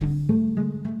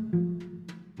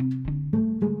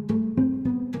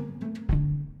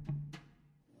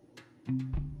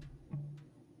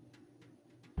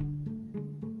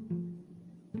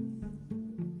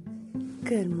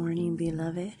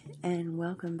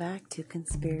welcome back to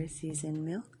Conspiracies in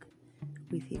Milk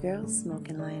with your girl,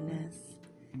 Smoking Lioness.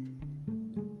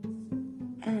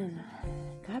 And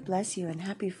God bless you and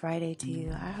happy Friday to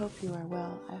you. I hope you are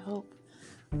well. I hope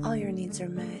all your needs are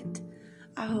met.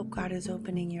 I hope God is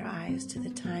opening your eyes to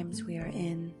the times we are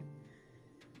in.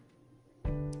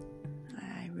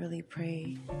 I really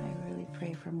pray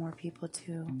for more people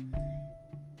to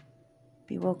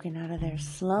be woken out of their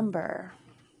slumber.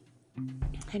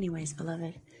 Anyways,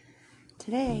 beloved,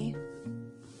 today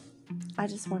I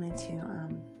just wanted to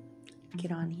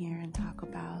get on here and talk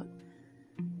about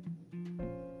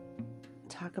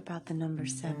the number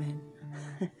 7.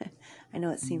 I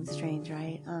know it seems strange,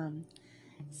 right?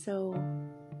 So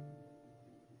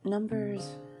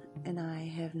numbers and I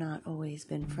have not always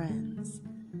been friends.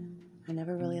 I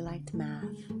never really liked math.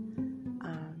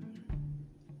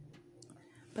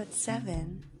 But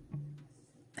 7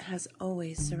 has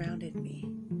always surrounded me.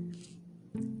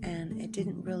 And it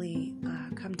didn't really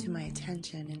come to my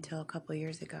attention until a couple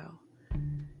years ago.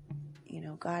 You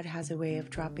know, God has a way of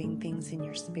dropping things in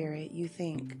your spirit. You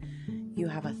think you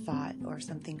have a thought or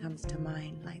something comes to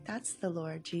mind. Like, that's the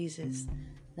Lord Jesus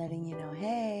letting you know,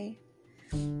 hey.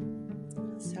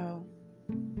 So,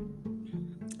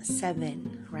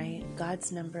 7, right?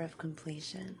 God's number of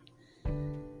completion.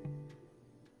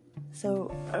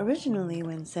 So, originally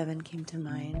when 7 came to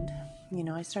mind, you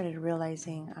know, I started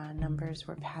realizing numbers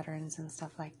were patterns and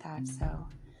stuff like that. So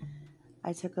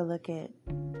I took a look at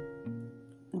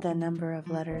the number of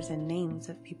letters and names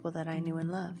of people that I knew and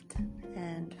loved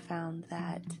and found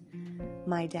that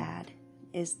my dad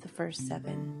is the first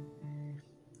 7.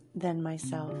 Then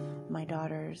myself, my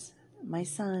daughters, my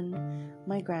son,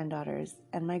 my granddaughters,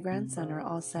 and my grandson are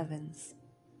all 7s.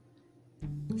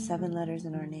 7 letters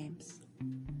in our names.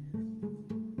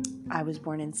 I was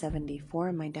born in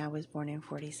 74. My dad was born in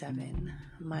 47.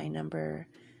 My number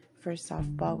for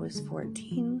softball was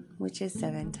 14, which is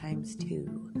 7 times 2.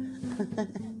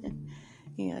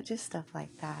 You know, just stuff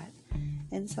like that.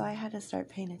 And so I had to start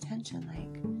paying attention.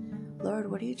 Like, Lord,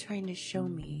 what are you trying to show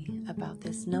me about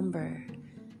this number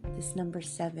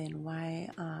 7? Why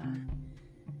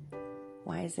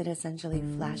is it essentially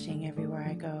flashing everywhere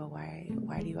I go?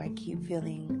 Why do I keep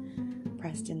feeling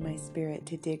pressed in my spirit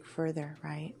to dig further,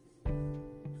 right?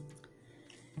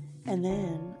 And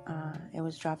then it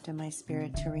was dropped in my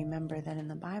spirit to remember that in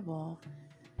the Bible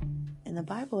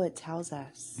it tells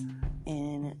us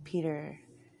in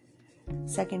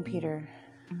 2 Peter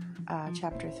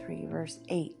chapter 3, verse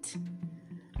 8,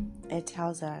 it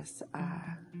tells us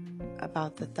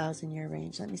about the 1,000-year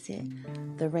range. Let me see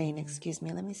it. The reign, excuse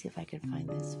me. Let me see if I can find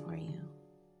this for you.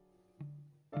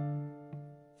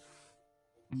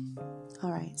 All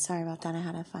right, sorry about that. I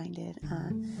had to find it.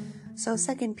 So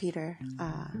 2 Peter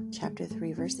chapter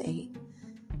 3, verse 8.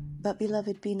 But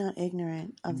beloved, be not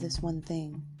ignorant of this one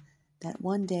thing, that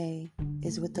one day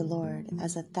is with the Lord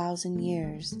as 1,000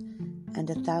 years, and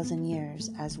 1,000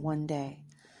 years as one day.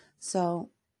 So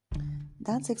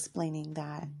that's explaining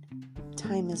that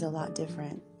time is a lot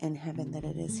different in heaven than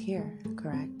it is here,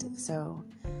 correct? So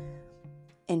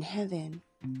in heaven,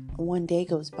 one day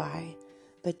goes by,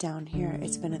 but down here,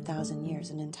 it's been 1,000 years,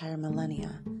 an entire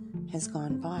millennia has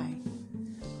gone by.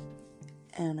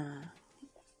 And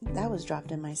that was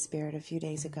dropped in my spirit a few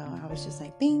days ago. I was just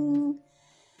like, bing.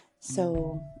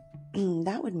 So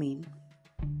that would mean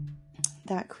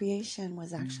that creation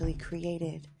was actually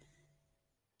created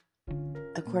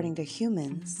according to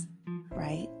humans,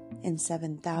 right, in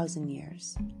 7,000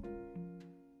 years.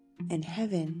 In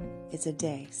heaven, it's a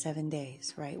day, 7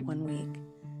 days, right, 1 week.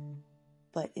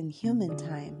 But in human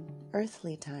time,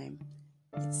 earthly time,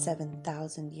 it's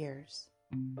 7,000 years.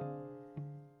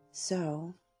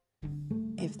 So,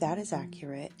 if that is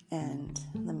accurate, and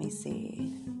let me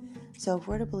see. So if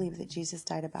we're to believe that Jesus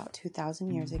died about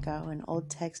 2,000 years ago, and old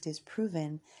text is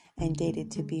proven and dated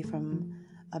to be from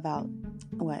about,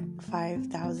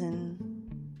 5,000,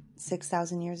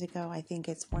 6,000 years ago, I think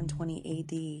it's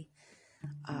 120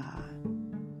 AD,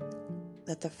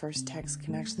 that the first text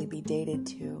can actually be dated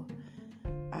to,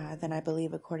 then I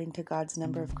believe, according to God's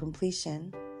number of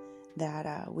completion,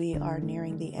 that we are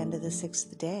nearing the end of the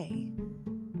 6th day,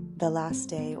 the last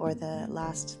day, or the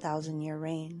last 1,000-year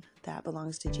reign that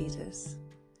belongs to Jesus.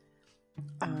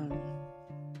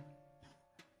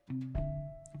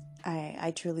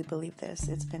 I truly believe this.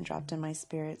 It's been dropped in my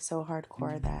spirit so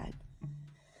hardcore that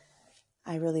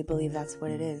I really believe that's what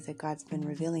it is, that God's been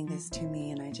revealing this to me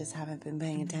and I just haven't been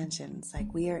paying attention. It's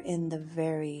like we are in the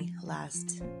very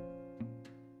last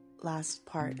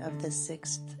part of the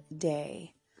 6th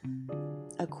day,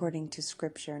 according to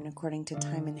scripture and according to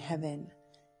time in heaven.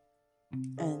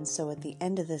 And so at the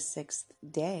end of the 6th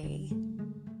day,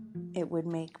 it would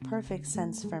make perfect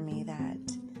sense for me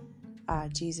that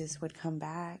Jesus would come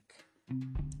back,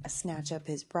 snatch up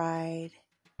his bride,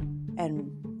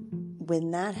 and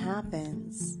when that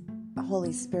happens, the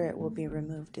Holy Spirit will be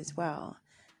removed as well,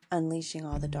 unleashing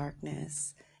all the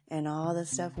darkness and all the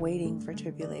stuff waiting for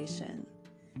tribulation.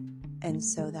 And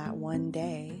so that one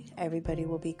day, everybody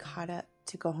will be caught up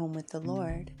to go home with the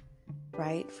Lord,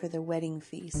 right? For the wedding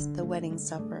feast, the wedding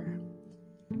supper.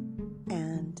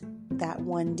 And that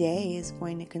one day is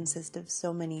going to consist of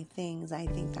so many things. I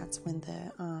think that's when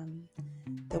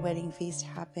the wedding feast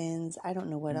happens. I don't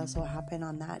know what else will happen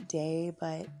on that day,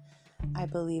 but I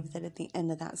believe that at the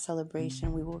end of that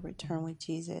celebration, we will return with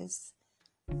Jesus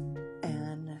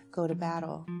and go to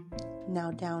battle. Now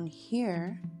down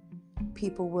here,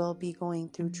 people will be going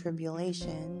through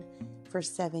tribulation for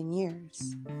 7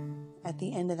 years. At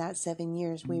the end of that 7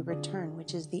 years, we return,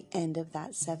 which is the end of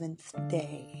that 7th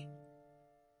day,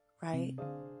 right?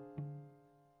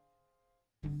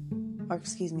 Or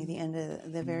excuse me,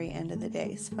 the very end of the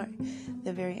day,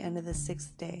 the very end of the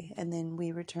 6th day. And then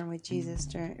we return with Jesus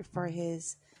for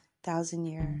his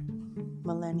 1,000-year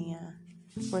millennia,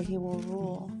 where he will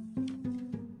rule.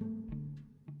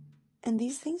 And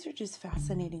these things are just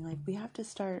fascinating. Like, we have to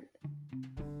start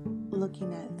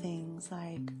looking at things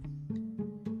like,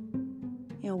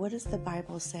 what does the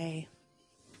Bible say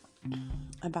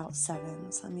about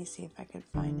sevens? Let me see if I could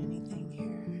find anything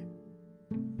here.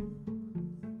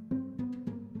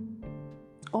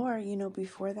 Or,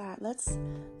 before that, let's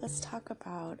talk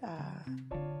about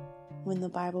when the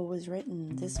Bible was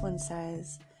written. This one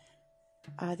says,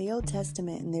 the Old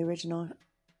Testament in the original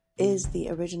is the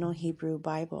original Hebrew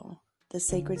Bible, the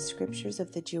sacred scriptures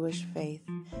of the Jewish faith,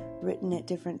 written at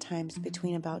different times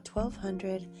between about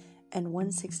 1200 and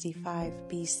 165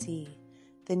 BC.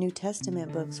 The New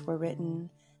Testament books were written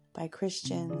by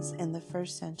Christians in the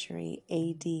 1st century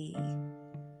AD.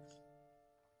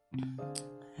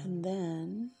 And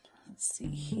then, let's see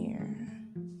here.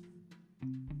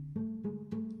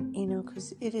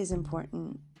 Because it is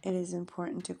important. It is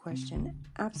important to question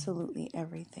absolutely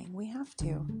everything. We have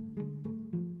to.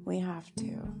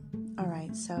 All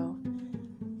right, so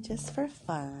just for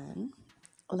fun,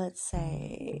 let's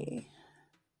say,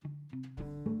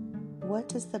 what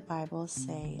does the Bible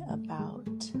say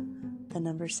about the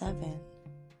number 7?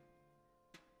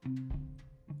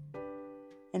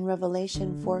 In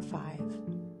Revelation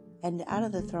 4:5, and out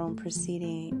of the throne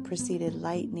proceeded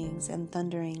lightnings and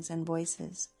thunderings and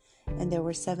voices, and there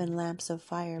were 7 lamps of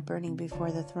fire burning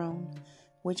before the throne,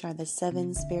 which are the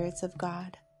 7 spirits of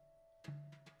God.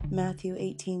 Matthew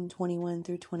 18:21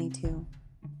 through 22.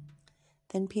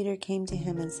 Then Peter came to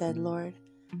him and said, Lord,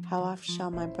 how oft shall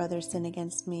my brother sin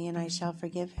against me, and I shall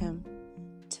forgive him?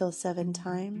 Till 7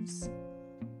 times?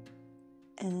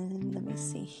 And let me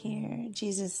see here.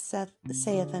 Jesus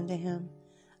saith unto him,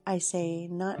 I say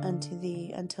not unto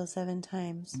thee until 7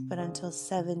 times, but until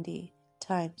 70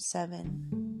 times 7.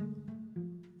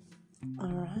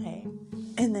 All right.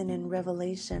 And then in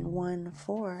Revelation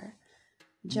 1:4,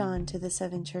 John to the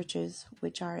 7 churches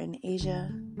which are in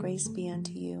Asia, grace be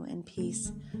unto you and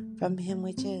peace from him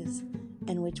which is,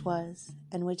 and which was,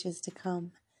 and which is to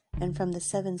come, and from the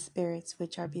 7 spirits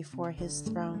which are before his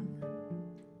throne.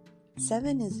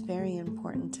 7 is very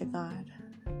important to God.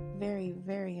 Very,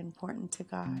 very important to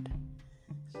God.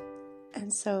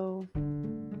 And so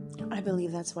I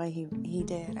believe that's why he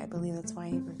did. I believe that's why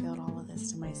he revealed all of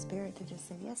this to my spirit, to just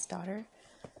say, yes, daughter,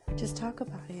 just talk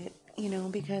about it,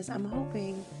 because I'm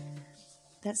hoping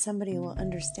that somebody will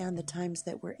understand the times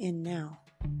that we're in now,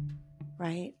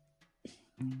 right?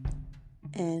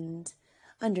 And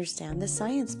understand the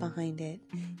science behind it.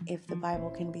 If the Bible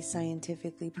can be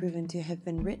scientifically proven to have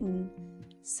been written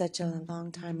such a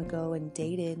long time ago and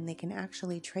dated, and they can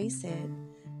actually trace it,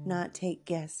 not take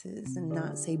guesses and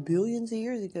not say billions of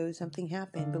years ago something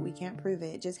happened, but we can't prove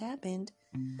it. It just happened.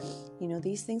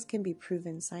 These things can be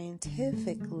proven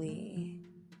scientifically,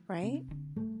 right?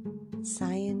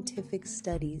 Scientific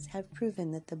studies have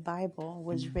proven that the Bible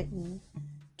was written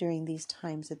during these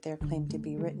times that they're claimed to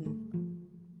be written.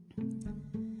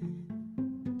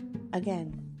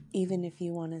 Again, even if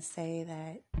you want to say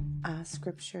that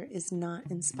scripture is not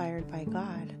inspired by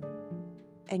God,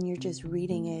 and you're just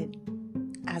reading it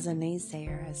as a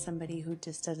naysayer, as somebody who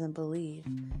just doesn't believe,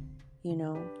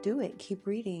 do it, keep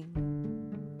reading.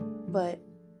 But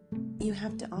you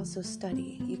have to also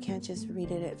study. You can't just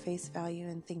read it at face value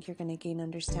and think you're going to gain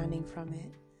understanding from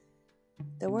it.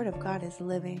 The Word of God is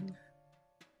living.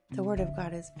 The Word of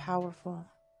God is powerful.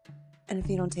 And if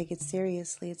you don't take it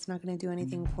seriously, it's not going to do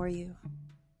anything for you.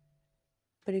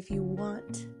 But if you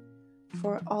want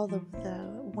for all of the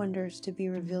wonders to be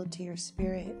revealed to your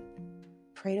spirit.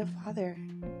 Pray to Father.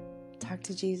 Talk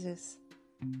to Jesus.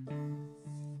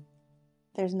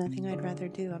 There's nothing I'd rather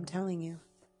do, I'm telling you.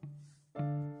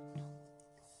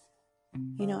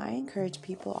 I encourage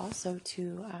people also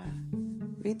to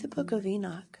read the book of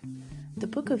Enoch. The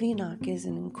book of Enoch is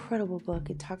an incredible book.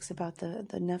 It talks about the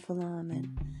Nephilim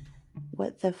and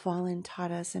what the fallen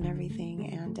taught us and everything.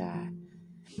 And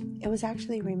it was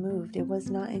actually removed. It was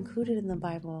not included in the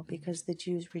Bible because the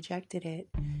Jews rejected it,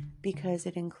 because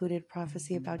it included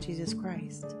prophecy about Jesus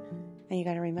Christ. And you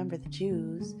got to remember, the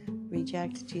Jews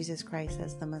reject Jesus Christ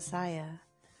as the Messiah.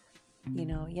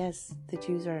 Yes, the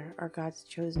Jews are God's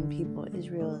chosen people.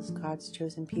 Israel is God's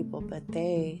chosen people, but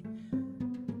they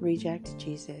reject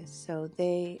Jesus. So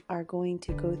they are going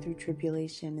to go through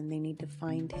tribulation and they need to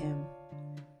find him.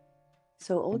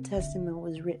 So Old Testament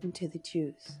was written to the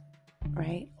Jews,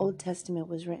 right? Old Testament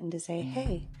was written to say,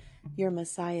 hey, your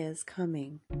Messiah is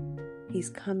coming. He's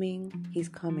coming. He's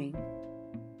coming.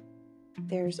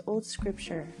 There's old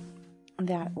scripture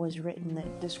that was written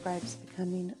that describes the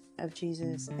coming of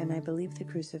Jesus, and I believe the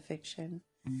crucifixion.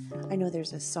 I know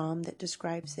there's a psalm that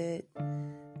describes it.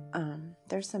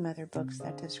 There's some other books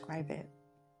that describe it.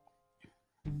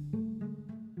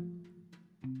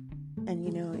 And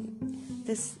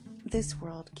this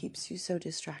world keeps you so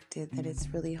distracted that it's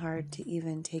really hard to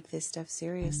even take this stuff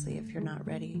seriously if you're not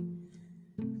ready.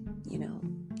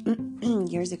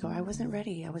 Years ago, I wasn't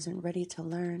ready. I wasn't ready to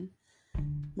learn.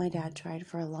 My dad tried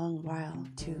for a long while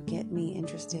to get me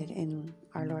interested in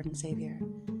our Lord and Savior.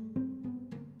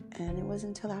 And it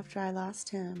wasn't until after I lost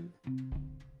him.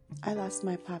 I lost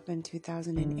my papa in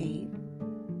 2008.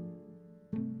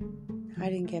 I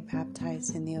didn't get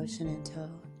baptized in the ocean until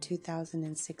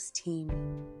 2016.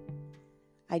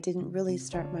 I didn't really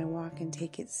start my walk and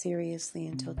take it seriously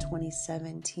until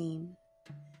 2017.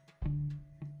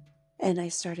 And I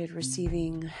started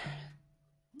receiving,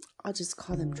 I'll just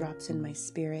call them drops in my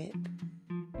spirit,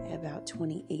 about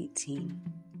 2018.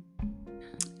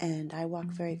 And I walk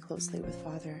very closely with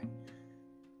Father.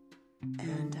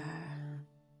 And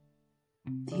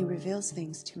he reveals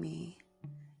things to me,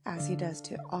 as he does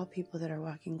to all people that are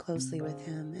walking closely with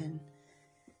him. And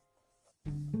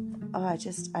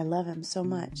I love him so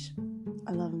much.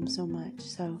 I love him so much.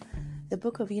 So the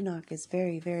book of Enoch is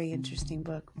very, very interesting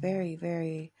book. Very,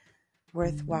 very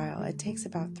worthwhile. It takes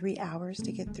about 3 hours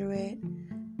to get through it.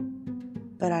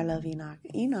 But I love Enoch.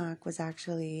 Enoch was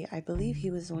actually, I believe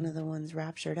he was one of the ones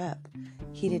raptured up.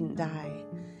 He didn't die.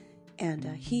 And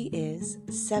he is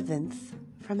 7th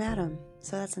from Adam.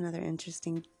 So that's another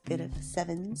interesting bit of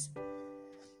sevens.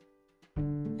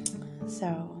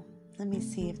 So let me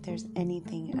see if there's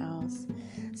anything else.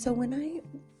 So I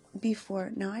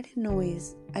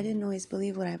didn't always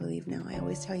believe what I believe now. I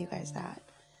always tell you guys that.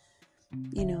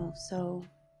 So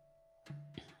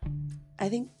I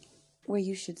think where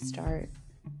you should start,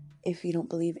 if you don't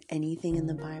believe anything in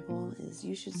the Bible, is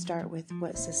you should start with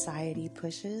what society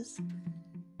pushes,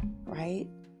 right?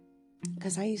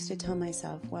 Because I used to tell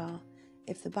myself, well,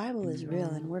 if the Bible is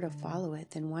real and we're to follow it,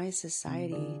 then why is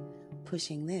society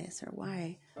pushing this? Or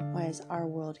why is our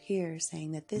world here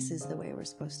saying that this is the way we're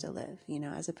supposed to live,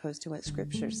 as opposed to what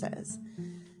Scripture says?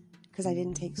 Because I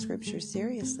didn't take Scripture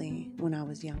seriously when I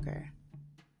was younger.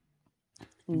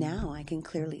 Now I can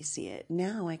clearly see it.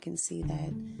 Now I can see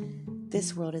that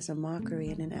this world is a mockery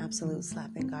and an absolute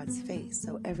slap in God's face.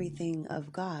 So everything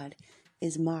of God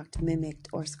is mocked, mimicked,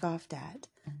 or scoffed at,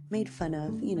 made fun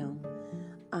of,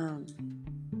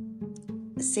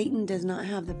 Satan does not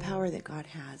have the power that God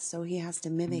has, so he has to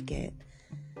mimic it.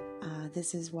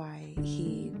 This is why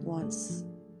he wants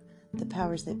the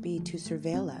powers that be to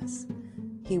surveil us.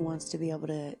 He wants to be able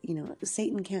to,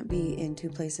 Satan can't be in two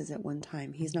places at one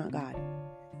time. He's not God.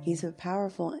 He's a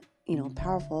powerful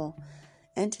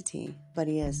entity, but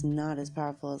he is not as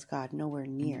powerful as God. Nowhere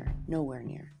near.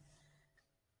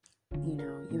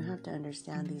 You have to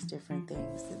understand these different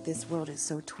things, that this world is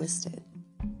so twisted.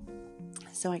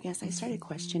 So I guess I started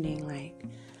questioning,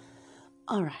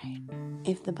 all right,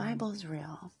 if the Bible is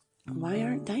real, why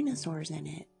aren't dinosaurs in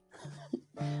it?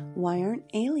 Why aren't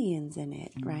aliens in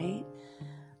it, right?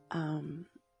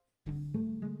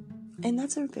 And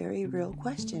that's a very real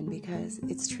question, because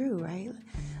it's true, right?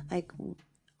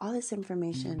 All this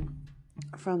information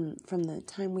from the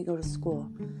time we go to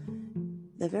school,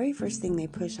 the very first thing they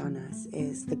push on us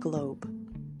is the globe.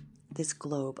 This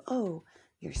globe. Oh,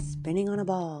 you're spinning on a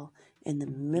ball in the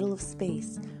middle of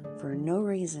space for no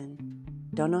reason.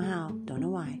 Don't know how, don't know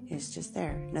why. It's just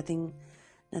there.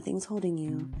 Nothing's holding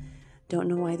you. Don't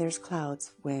know why there's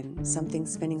clouds when something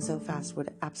spinning so fast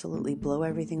would absolutely blow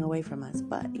everything away from us.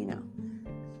 But,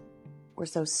 we're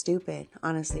so stupid.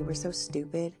 Honestly, we're so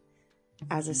stupid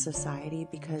as a society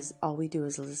because all we do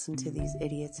is listen to these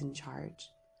idiots in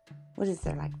charge. What is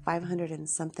there, like 500 and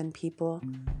something people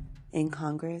in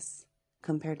Congress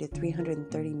compared to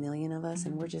 330 million of us,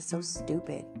 and we're just so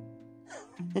stupid.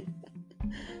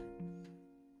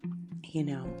 You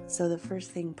know, so the first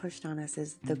thing pushed on us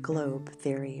is the globe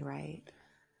theory, right?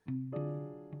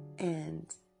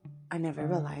 And I never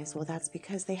realized, well, that's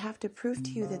because they have to prove to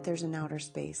you that there's an outer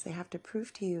space. They have to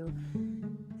prove to you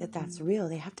that that's real.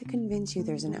 They have to convince you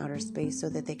there's an outer space so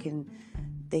that they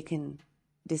can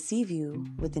deceive you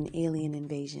with an alien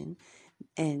invasion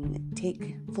and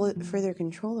take further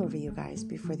control over you guys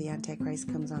before the Antichrist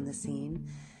comes on the scene.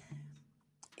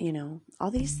 You know,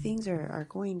 all these things are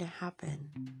going to happen.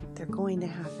 They're going to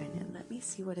happen. And let me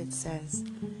see what it says.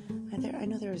 I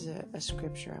know there was a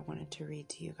scripture I wanted to read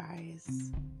to you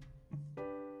guys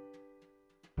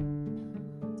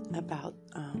about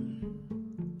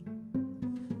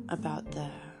the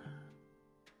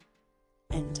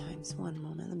end times. One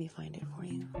moment, let me find it for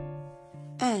you.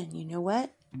 And you know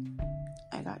what?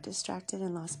 I got distracted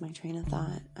and lost my train of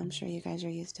thought. I'm sure you guys are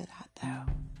used to that, though.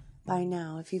 By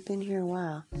now, if you've been here a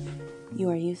while, you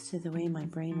are used to the way my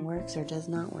brain works or does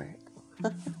not work.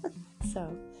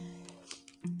 So,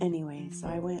 anyway, so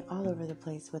I went all over the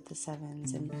place with the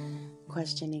sevens and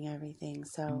questioning everything.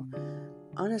 So,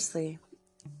 honestly,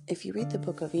 if you read the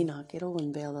book of Enoch, it'll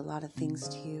unveil a lot of things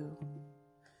to you.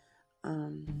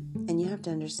 And you have to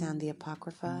understand the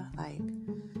Apocrypha, like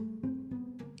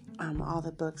all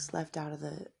the books left out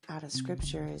of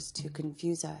Scripture is to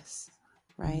confuse us,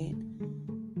 right?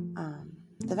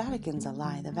 The Vatican's a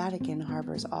lie. The Vatican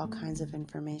harbors all kinds of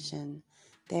information.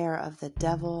 They are of the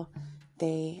devil.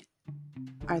 They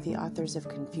are the authors of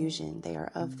confusion. They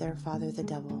are of their father, the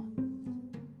devil.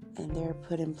 And they're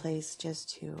put in place just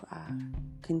to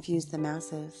confuse the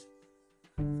masses,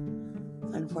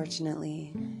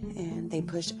 unfortunately. And they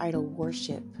push idol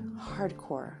worship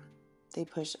hardcore. They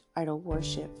push idol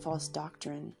worship, false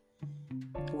doctrine,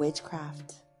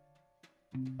 witchcraft.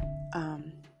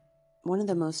 One of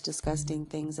the most disgusting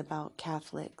things about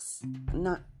Catholics,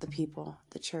 not the people,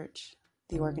 the church,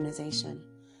 the organization,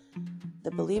 the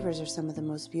believers are some of the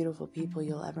most beautiful people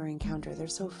you'll ever encounter. They're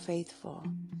so faithful,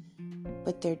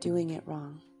 but they're doing it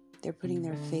wrong. They're putting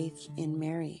their faith in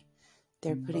Mary.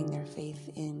 They're putting their faith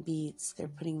in beads. They're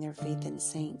putting their faith in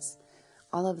saints.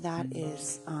 All of that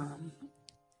is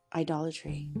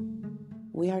idolatry.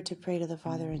 We are to pray to the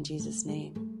Father in Jesus'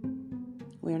 name.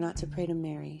 We are not to pray to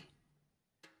Mary.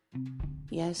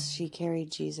 Yes, she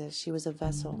carried Jesus. She was a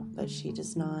vessel, but she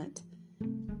does not,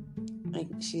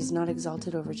 she's not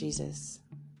exalted over Jesus.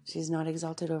 She's not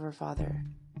exalted over Father.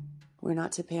 We're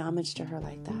not to pay homage to her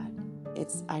like that.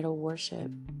 It's idol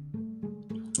worship.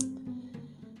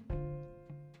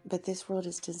 But this world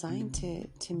is designed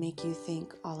to make you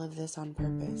think all of this on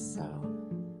purpose. So,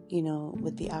 you know,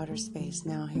 with the outer space,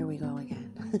 now here we go again.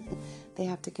 They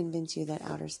have to convince you that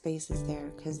outer space is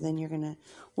there, because then you're going to,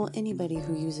 well, anybody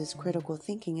who uses critical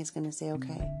thinking is going to say,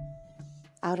 okay,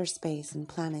 outer space and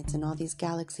planets and all these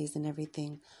galaxies and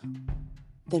everything,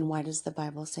 then why does the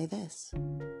Bible say this?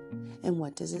 And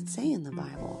what does it say in the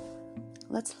Bible?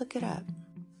 Let's look it up.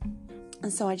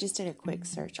 And so I just did a quick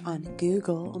search on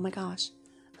Google. Oh my gosh.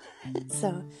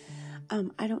 So,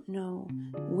 I don't know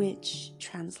which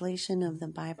translation of the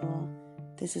Bible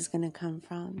this is going to come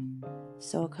from.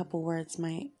 So a couple words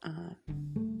might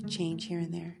change here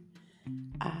and there.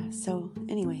 So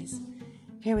anyways,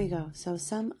 here we go. So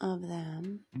some of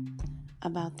them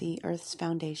about the earth's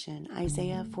foundation.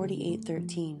 Isaiah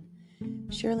 48:13.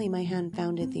 Surely my hand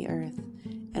founded the earth,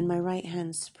 and my right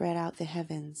hand spread out the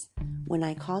heavens. When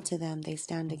I call to them, they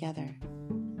stand together.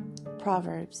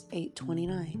 Proverbs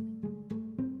 8:29.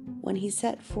 When he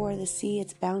set for the sea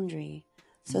its boundary,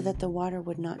 so that the water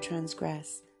would not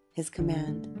transgress his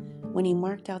command, when he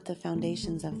marked out the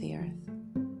foundations of the earth.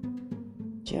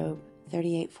 Job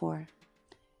 38:4.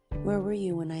 Where were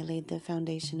you when I laid the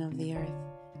foundation of the earth?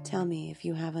 Tell me if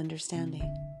you have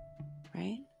understanding.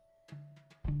 Right?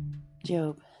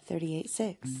 Job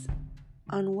 38:6.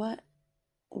 On what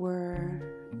were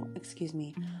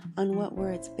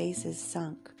its bases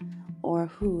sunk, or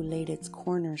who laid its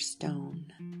cornerstone?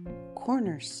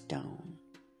 Cornerstone.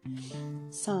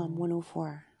 Psalm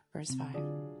 104, verse 5.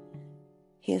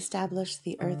 He established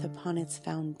the earth upon its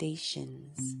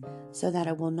foundations, so that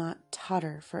it will not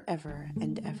totter forever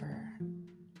and ever.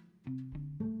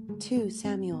 2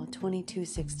 Samuel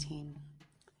 22:16.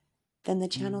 Then the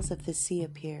channels of the sea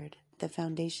appeared. The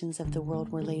foundations of the world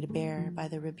were laid bare by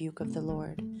the rebuke of the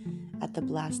Lord, at the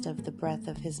blast of the breath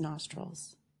of his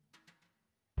nostrils.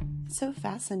 It's so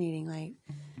fascinating, like,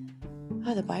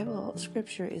 Oh, the Bible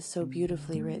scripture is so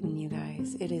beautifully written, you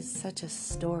guys. It is such a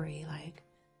story. Like,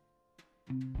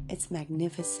 it's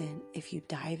magnificent. If you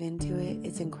dive into it,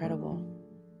 it's incredible.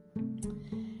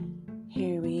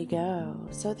 Here we go.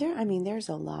 So there's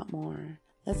a lot more.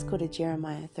 Let's go to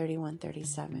Jeremiah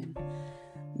 31:37.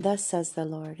 Thus says the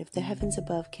Lord, if the heavens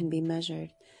above can be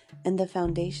measured, and the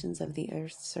foundations of the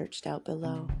earth searched out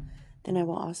below, then I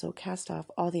will also cast off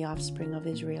all the offspring of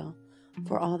Israel,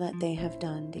 for all that they have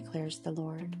done, declares the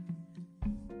Lord.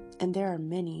 And there are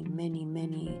many, many,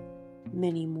 many,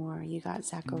 many more. You got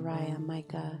Zechariah,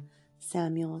 Micah,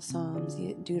 Samuel, Psalms,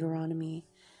 Deuteronomy,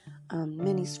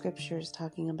 many scriptures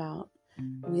talking about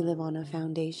we live on a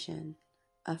foundation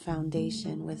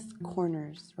with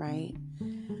corners, right?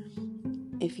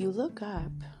 If you look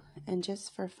up, and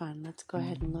just for fun, let's go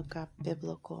ahead and look up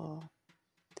biblical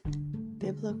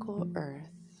earth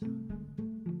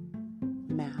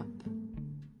map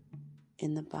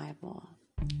in the Bible.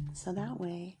 So that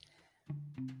way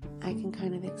I can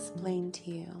kind of explain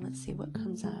to you. Let's see what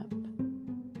comes up.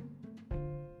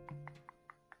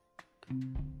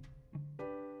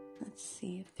 Let's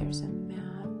see if there's a map.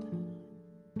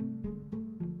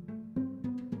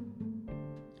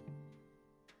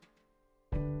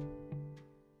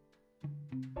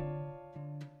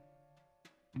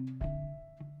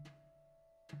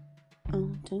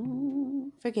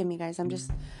 Forgive me, guys.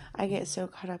 I get so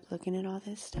caught up looking at all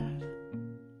this stuff.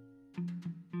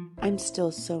 I'm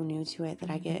still so new to it that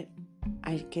I get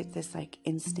this like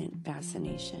instant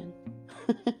fascination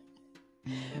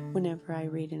whenever I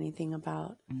read anything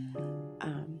about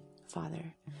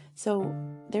Father. So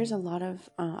there's a lot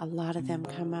of them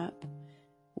come up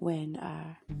when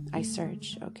I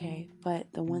search, okay?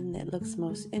 But the one that looks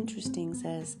most interesting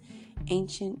says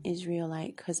Ancient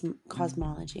Israelite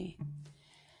Cosmology.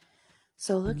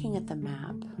 So looking at the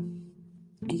map,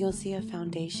 you'll see a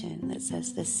foundation that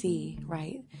says the sea,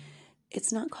 right?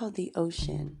 It's not called the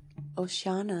ocean.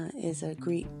 Oceana is a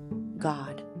Greek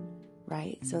god,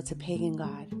 right? So it's a pagan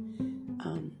god.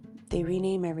 They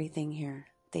rename everything here.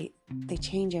 They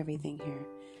change everything here.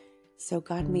 So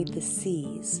God made the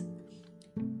seas.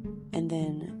 And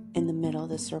then in the middle,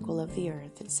 the circle of the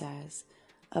earth, it says,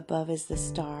 above is the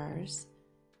stars.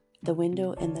 The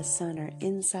window and the sun are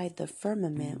inside the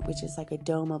firmament, which is like a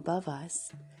dome above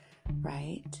us,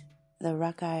 right? The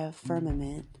Rakaya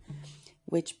firmament,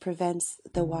 which prevents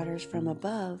the waters from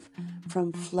above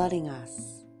from flooding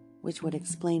us, which would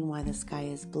explain why the sky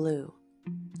is blue.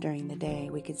 During the day,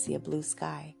 we could see a blue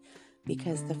sky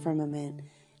because the firmament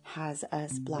has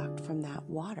us blocked from that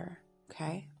water,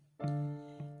 okay?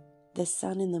 The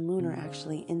sun and the moon are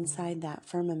actually inside that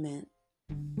firmament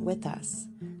with us.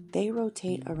 They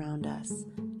rotate around us,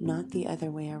 not the other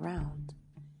way around.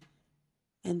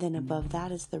 And then above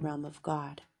that is the realm of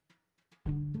God.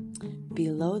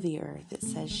 Below the earth, it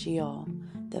says Sheol.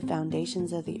 The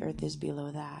foundations of the earth is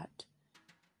below that.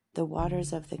 The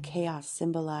waters of the chaos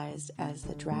symbolized as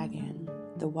the dragon.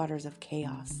 The waters of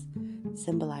chaos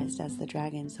symbolized as the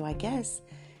dragon. So I guess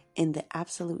in the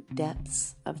absolute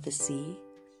depths of the sea,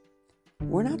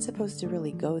 we're not supposed to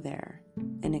really go there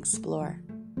and explore.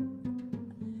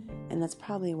 And that's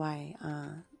probably why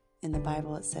in the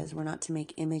Bible it says we're not to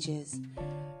make images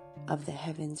of the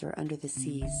heavens or under the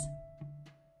seas.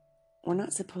 We're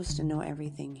not supposed to know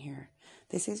everything here.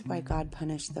 This is why God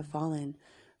punished the fallen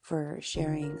for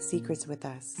sharing secrets with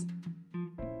us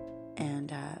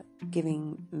and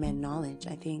giving men knowledge.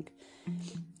 I think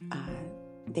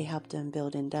they helped them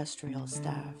build industrial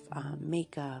stuff,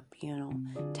 makeup,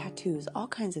 tattoos, all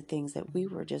kinds of things that we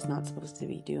were just not supposed to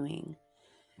be doing.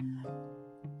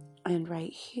 And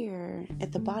right here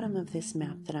at the bottom of this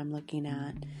map that I'm looking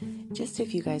at, just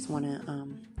if you guys want to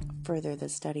further the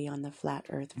study on the flat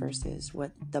earth versus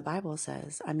what the Bible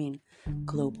says,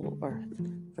 global earth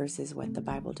versus what the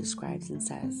Bible describes and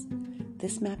says.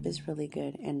 This map is really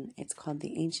good, and it's called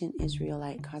the Ancient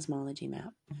Israelite Cosmology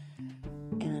Map.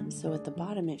 And so at the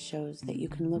bottom it shows that you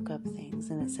can look up things,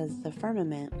 and it says the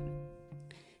firmament.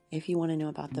 If you want to know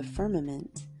about the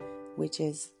firmament, which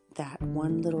is that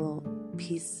one little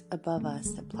piece above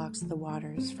us that blocks the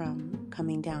waters from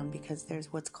coming down, because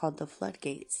there's what's called the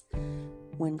floodgates.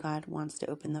 When God wants to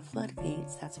open the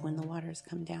floodgates, that's when the waters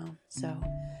come down. So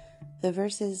the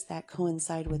verses that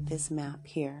coincide with this map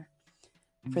here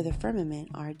for the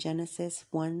firmament are Genesis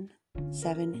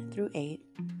 1:7-8,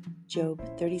 Job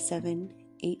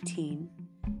 37:18,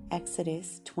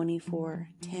 Exodus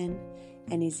 24:10,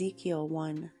 and Ezekiel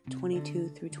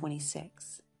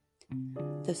 1:22-26.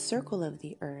 The circle of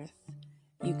the earth,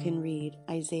 you can read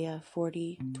Isaiah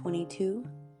 40:22,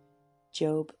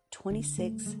 Job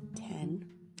 26:10,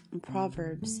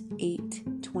 Proverbs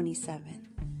 8:27.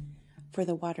 For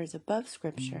the waters above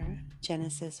Scripture,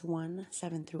 Genesis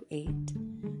 1:7 through 8,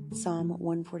 Psalm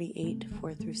 148,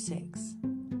 4 through 6.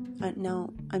 Now,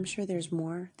 I'm sure there's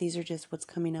more. These are just what's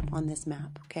coming up on this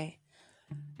map, okay?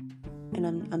 And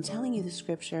I'm telling you the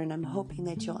scripture, and I'm hoping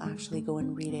that you'll actually go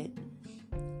and read it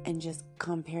and just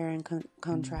compare and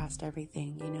contrast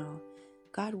everything,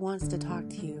 God wants to talk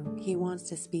to you. He wants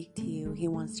to speak to you. He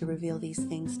wants to reveal these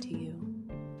things to you.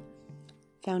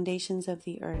 Foundations of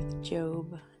the earth,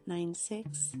 Job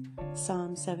 9:6,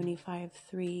 Psalm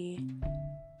 75:3,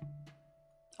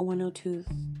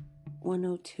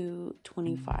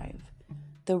 102:25.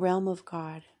 The realm of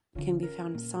God can be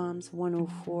found in Psalms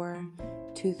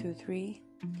 104:2 through 3,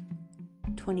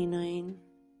 29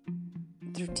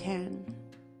 through 10.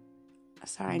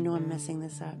 Sorry, I know I'm messing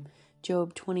this up.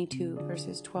 Job 22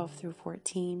 verses 12 through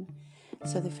 14.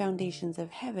 So the foundations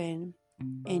of heaven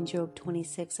in Job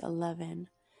 26:11.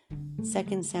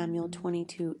 2 Samuel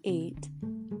 22:8.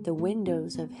 The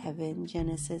windows of heaven,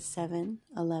 Genesis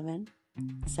 7:11.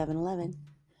 7:11.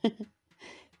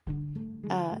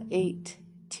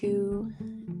 8:2.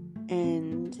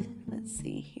 And let's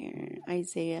see here,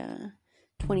 Isaiah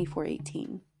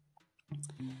 24:18.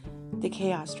 The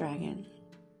chaos dragon,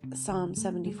 Psalm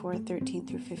 74:13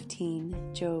 through 15,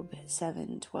 Job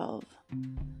 7:12,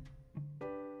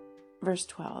 verse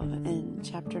 12, and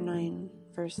chapter 9,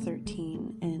 verse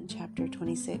 13, and chapter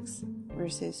 26,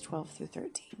 verses 12 through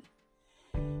 13.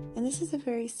 And this is a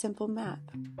very simple map.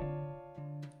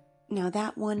 Now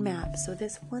that one map, so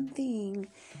this one thing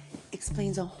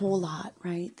explains a whole lot,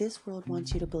 right? This world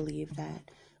wants you to believe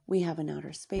that we have an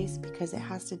outer space because it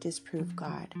has to disprove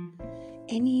God.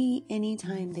 Any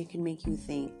time they can make you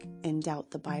think and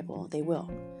doubt the Bible, they will.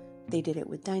 They did it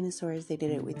with dinosaurs. They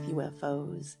did it with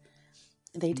UFOs.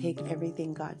 They take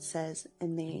everything God says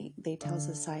and they tell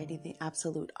society the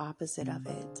absolute opposite of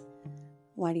it.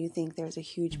 Why do you think there's a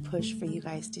huge push for you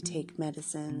guys to take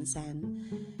medicines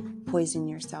and poison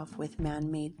yourself with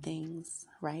man-made things,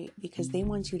 right? Because they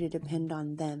want you to depend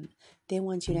on them. They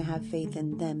want you to have faith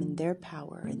in them and their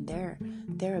power and their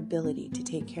ability to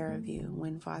take care of you.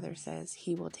 When Father says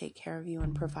He will take care of you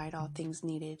and provide all things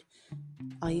needed,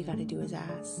 all you got to do is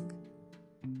ask.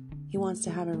 He wants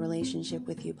to have a relationship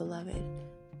with you, beloved.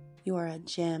 You are a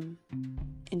gem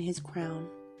in His crown,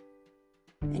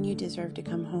 and you deserve to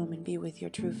come home and be with your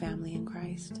true family in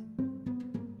Christ.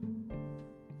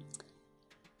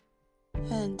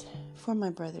 And for my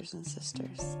brothers and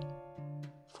sisters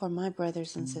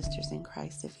in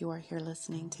Christ, if you are here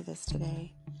listening to this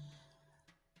today,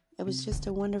 it was just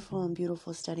a wonderful and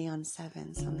beautiful study on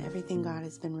sevens, on everything God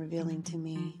has been revealing to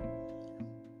me.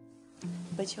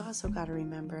 But you also got to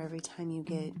remember every time you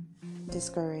get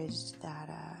discouraged that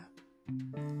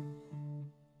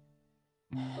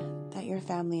your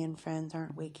family and friends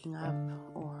aren't waking up,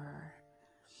 or,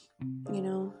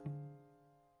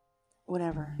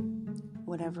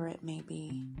 whatever it may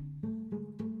be.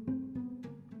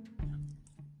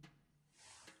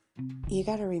 You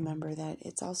got to remember that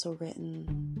it's also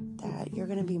written that you're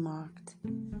going to be mocked.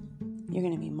 You're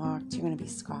going to be mocked. You're going to be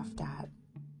scoffed at.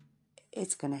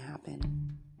 It's going to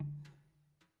happen.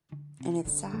 And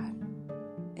it's sad.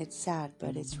 It's sad,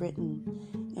 but it's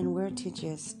written. And we're to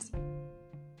just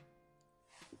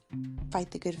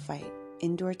fight the good fight.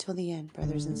 Endure till the end,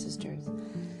 brothers and sisters.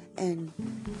 And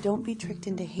don't be tricked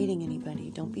into hating anybody.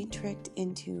 Don't be tricked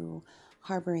into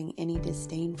harboring any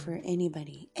disdain for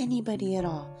anybody at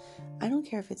all. I don't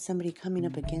care if it's somebody coming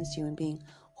up against you and being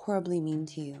horribly mean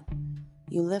to you.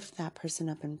 You lift that person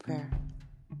up in prayer.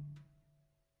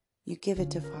 You give it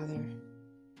to Father.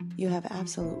 You have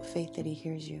absolute faith that He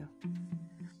hears you.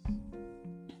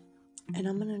 And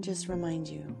I'm going to just remind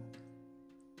you,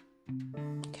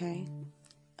 okay,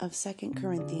 of 2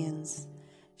 Corinthians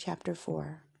chapter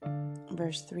 4,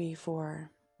 verse 3,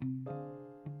 4.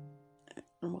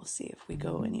 And we'll see if we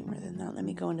go any more than that. Let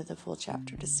me go into the full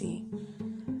chapter to see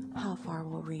how far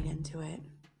we'll read into it.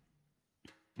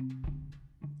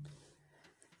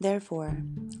 Therefore,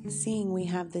 seeing we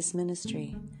have this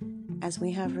ministry, as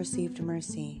we have received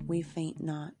mercy, we faint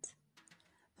not,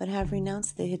 but have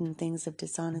renounced the hidden things of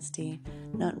dishonesty,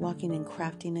 not walking in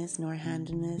craftiness nor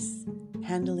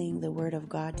handling the word of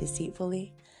God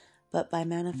deceitfully, but by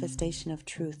manifestation of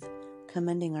truth,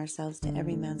 commending ourselves to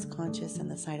every man's conscience in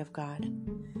the sight of God.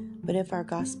 But if our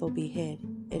gospel be hid,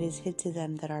 it is hid to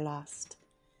them that are lost,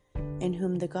 in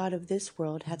whom the God of this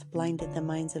world hath blinded the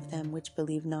minds of them which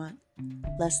believe not,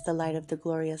 lest the light of the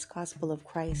glorious gospel of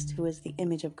Christ, who is the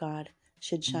image of God,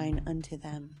 should shine unto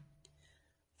them.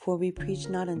 For we preach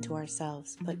not unto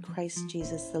ourselves, but Christ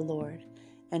Jesus the Lord,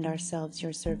 and ourselves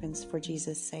your servants for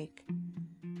Jesus' sake.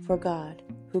 For God,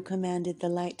 who commanded the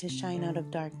light to shine out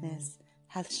of darkness,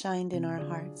 hath shined in our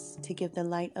hearts to give the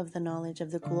light of the knowledge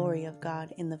of the glory of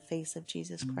God in the face of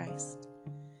Jesus Christ.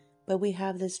 But we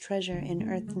have this treasure in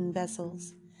earthen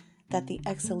vessels, that the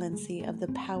excellency of the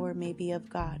power may be of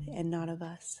God and not of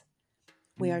us.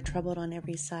 We are troubled on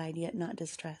every side, yet not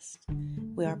distressed.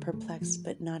 We are perplexed,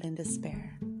 but not in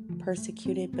despair.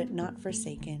 Persecuted, but not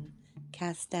forsaken.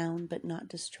 Cast down, but not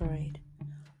destroyed.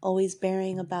 Always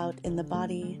bearing about in the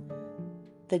body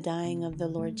the dying of the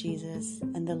Lord Jesus,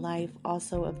 and the life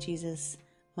also of Jesus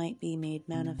might be made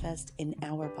manifest in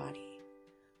our body,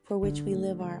 for which we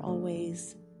live are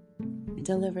always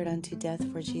delivered unto death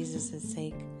for Jesus'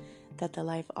 sake, that the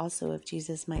life also of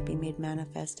Jesus might be made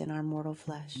manifest in our mortal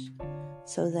flesh.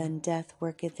 So then death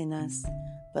worketh in us,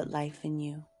 but life in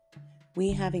you.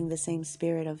 We having the same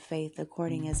spirit of faith,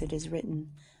 according as it is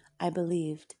written, I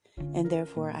believed, and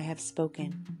therefore I have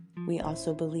spoken. We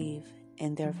also believe,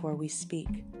 and therefore we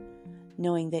speak,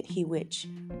 knowing that he which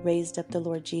raised up the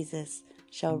Lord Jesus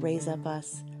shall raise up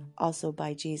us also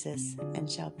by Jesus, and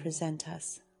shall present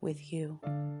us with you.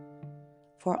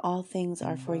 For all things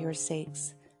are for your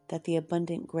sakes, that the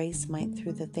abundant grace might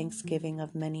through the thanksgiving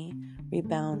of many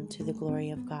rebound to the glory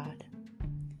of God.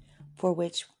 For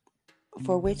which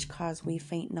cause we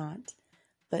faint not,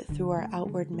 but through our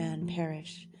outward man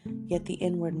perish, yet the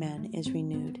inward man is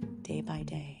renewed day by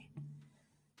day.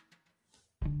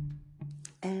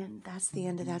 And that's the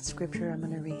end of that scripture I'm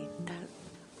going to read.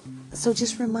 So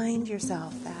just remind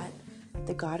yourself that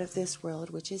the God of this world,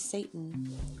 which is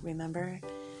Satan, remember,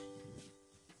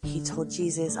 he told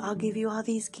Jesus, I'll give you all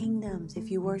these kingdoms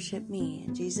if you worship me.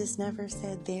 And Jesus never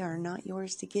said they are not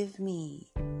yours to give me.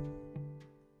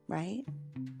 Right?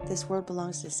 This world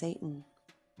belongs to Satan.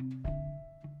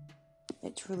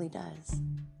 It truly does.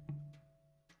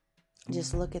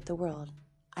 Just look at the world.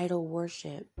 Idol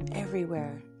worship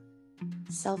everywhere.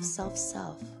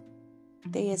 Self.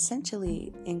 They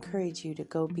essentially encourage you to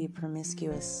go be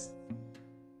promiscuous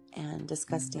and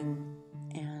disgusting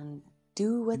and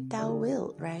do what thou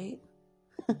wilt, right?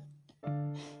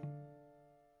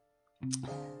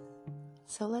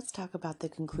 So let's talk about the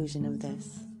conclusion of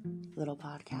this little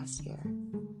podcast here.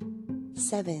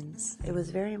 Sevens. It was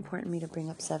very important to me to bring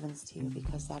up sevens to you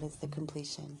because that is the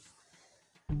completion.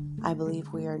 I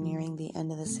believe we are nearing the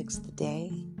end of the 6th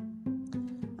day.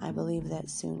 I believe that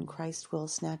soon Christ will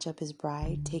snatch up his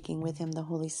bride, taking with him the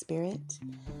Holy Spirit.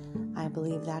 I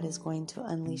believe that is going to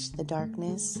unleash the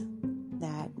darkness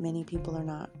that many people are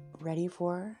not ready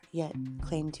for, yet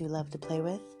claim to love to play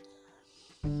with.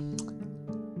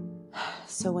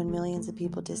 So when millions of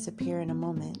people disappear in a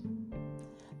moment,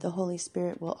 the Holy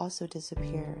Spirit will also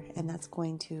disappear, and that's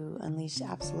going to unleash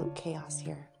absolute chaos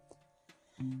here.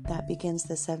 That begins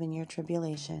the 7-year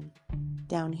tribulation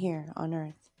down here on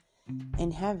earth.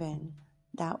 In heaven,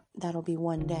 that'll be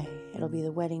one day. It'll be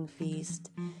the wedding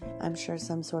feast. I'm sure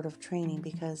some sort of training,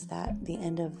 because the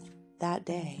end of that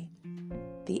day,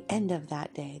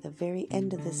 the very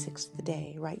end of the 6th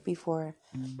day, right before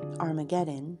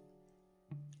Armageddon,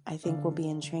 I think we'll be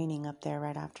in training up there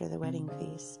right after the wedding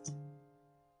feast.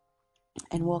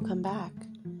 And we'll come back.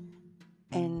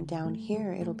 And down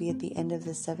here, it'll be at the end of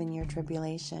the 7-year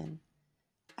tribulation,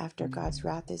 after God's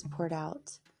wrath is poured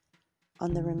out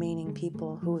on the remaining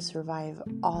people who will survive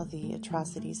all the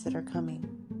atrocities that are coming.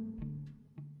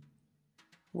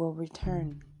 We'll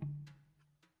return.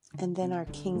 And then our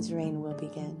King's reign will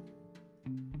begin.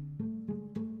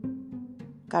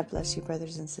 God bless you,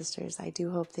 brothers and sisters. I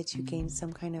do hope that you gained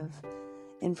some kind of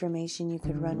information you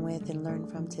could run with and learn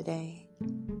from today.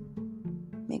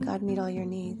 May God meet all your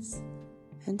needs.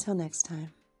 Until next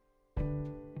time.